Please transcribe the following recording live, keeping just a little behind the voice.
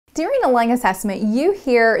During a lung assessment, you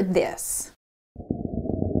hear this.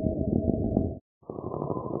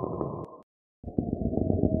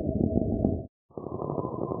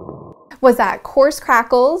 Was that coarse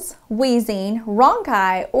crackles, wheezing,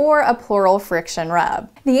 rhonchi, or a pleural friction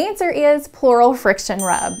rub? The answer is pleural friction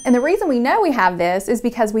rub. And the reason we know we have this is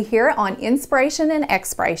because we hear it on inspiration and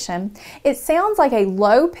expiration. It sounds like a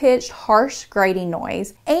low-pitched, harsh grating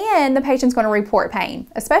noise, and the patient's going to report pain,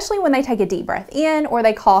 especially when they take a deep breath in or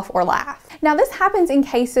they cough or laugh. Now, this happens in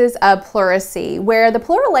cases of pleurisy, where the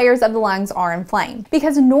pleural layers of the lungs are inflamed,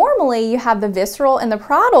 because normally you have the visceral and the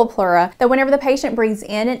parietal pleura that whenever the patient breathes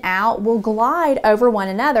in and out will glide over one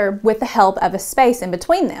another with the help of a space in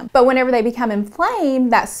between them. But whenever they become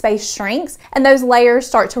inflamed, that space shrinks and those layers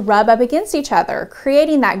start to rub up against each other,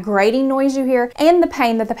 creating that grating noise you hear and the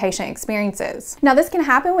pain that the patient experiences. Now, this can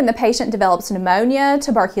happen when the patient develops pneumonia,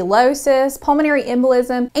 tuberculosis, pulmonary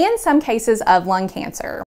embolism, and some cases of lung cancer.